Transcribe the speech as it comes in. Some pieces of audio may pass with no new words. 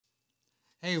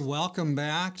Hey, welcome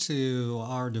back to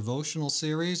our devotional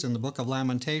series in the book of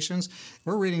Lamentations.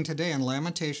 We're reading today in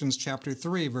Lamentations chapter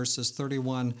 3, verses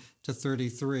 31 to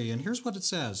 33. And here's what it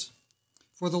says.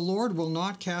 For the Lord will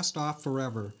not cast off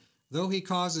forever. Though he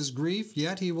causes grief,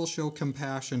 yet he will show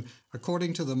compassion,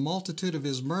 according to the multitude of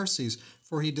his mercies.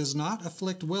 For he does not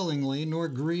afflict willingly, nor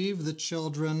grieve the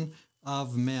children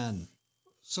of men.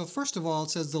 So first of all, it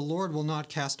says the Lord will not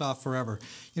cast off forever.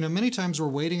 Many times we're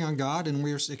waiting on God and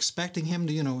we're expecting him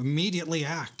to, immediately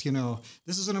act.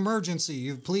 This is an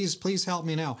emergency. Please help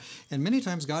me now. And many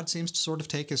times God seems to sort of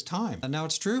take his time. And now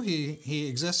it's true, he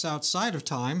exists outside of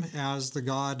time as the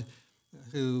God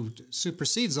who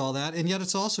supersedes all that. And yet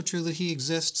it's also true that he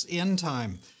exists in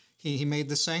time. He made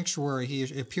the sanctuary.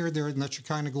 He appeared there in that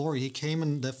Shekinah glory. He came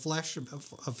in the flesh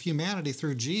of humanity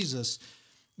through Jesus.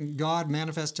 God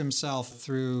manifests himself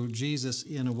through Jesus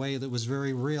in a way that was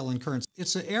very real and current.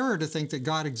 It's an error to think that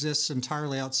God exists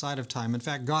entirely outside of time. In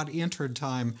fact, God entered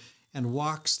time and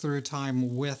walks through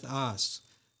time with us.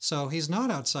 So he's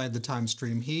not outside the time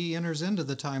stream. He enters into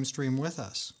the time stream with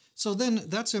us. So then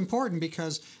that's important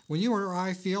because when you or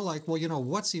I feel like,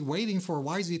 what's he waiting for?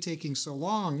 Why is he taking so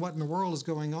long? What in the world is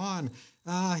going on?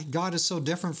 God is so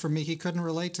different from me. He couldn't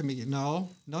relate to me. No.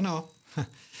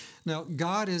 Now,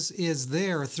 God is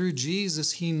there through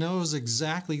Jesus. He knows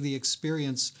exactly the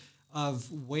experience of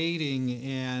waiting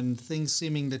and things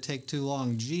seeming to take too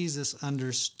long. Jesus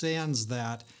understands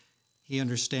that. He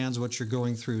understands what you're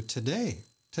going through today.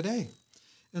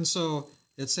 And so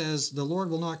it says, the Lord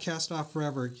will not cast off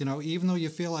forever. Even though you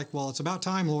feel like, it's about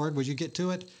time, Lord, would you get to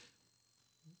it?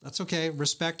 That's okay.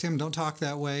 Respect him. Don't talk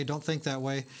that way. Don't think that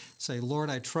way. Say,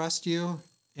 Lord, I trust you,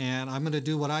 and I'm going to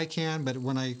do what I can, but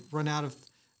when I run out of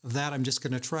that, I'm just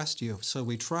going to trust you. So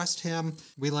we trust him.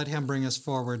 We let him bring us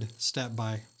forward step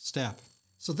by step.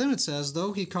 So then it says,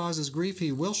 though he causes grief,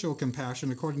 he will show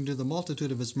compassion according to the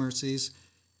multitude of his mercies.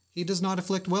 He does not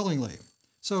afflict willingly.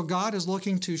 So God is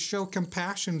looking to show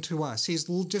compassion to us. He's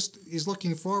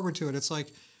looking forward to it. It's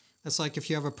like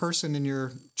if you have a person in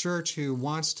your church who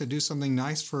wants to do something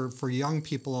nice for young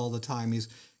people all the time. He's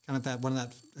kind of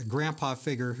that grandpa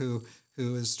figure who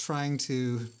is trying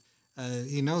to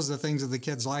he knows the things that the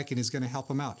kids like, and he's going to help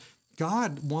them out.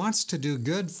 God wants to do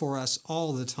good for us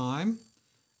all the time,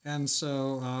 and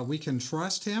so we can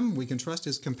trust him. We can trust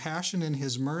his compassion and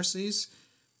his mercies.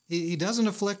 He doesn't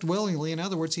afflict willingly. In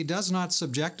other words, he does not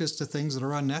subject us to things that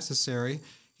are unnecessary.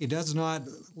 He does not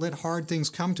let hard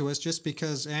things come to us just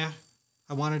because,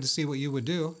 I wanted to see what you would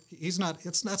do.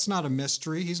 That's not a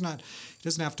mystery. He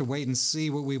doesn't have to wait and see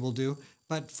what we will do.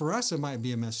 But for us, it might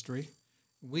be a mystery.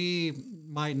 We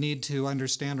might need to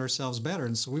understand ourselves better.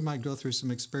 And so we might go through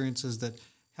some experiences that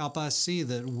help us see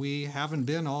that we haven't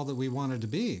been all that we wanted to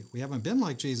be. We haven't been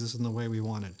like Jesus in the way we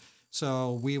wanted.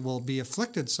 So we will be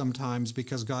afflicted sometimes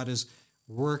because God is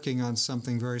working on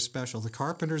something very special. The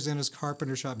carpenter's in his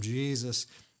carpenter shop. Jesus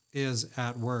is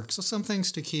at work. So some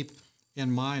things to keep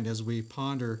in mind as we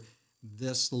ponder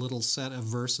this little set of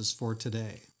verses for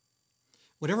today.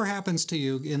 Whatever happens to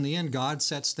you, in the end, God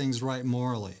sets things right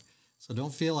morally. So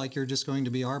don't feel like you're just going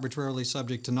to be arbitrarily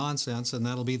subject to nonsense and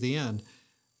that'll be the end.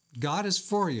 God is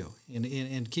for you,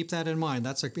 and keep that in mind.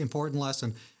 That's an important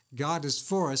lesson. God is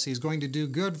for us. He's going to do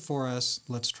good for us.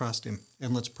 Let's trust him,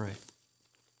 and let's pray.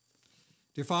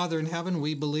 Dear Father in heaven,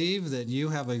 we believe that you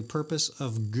have a purpose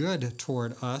of good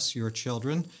toward us, your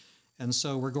children, and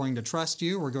so we're going to trust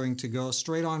you. We're going to go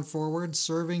straight on forward,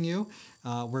 serving you.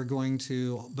 We're going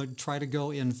to try to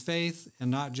go in faith and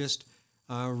not just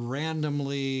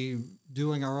randomly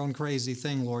doing our own crazy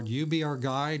thing, Lord. You be our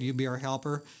guide. You be our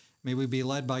helper. May we be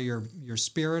led by your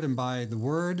Spirit and by the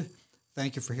Word.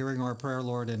 Thank you for hearing our prayer,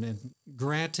 Lord, and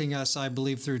granting us, I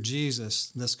believe, through Jesus,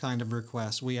 this kind of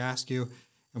request. We ask you,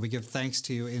 and we give thanks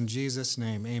to you in Jesus'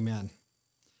 name. Amen.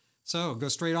 So go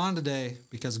straight on today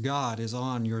because God is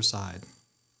on your side.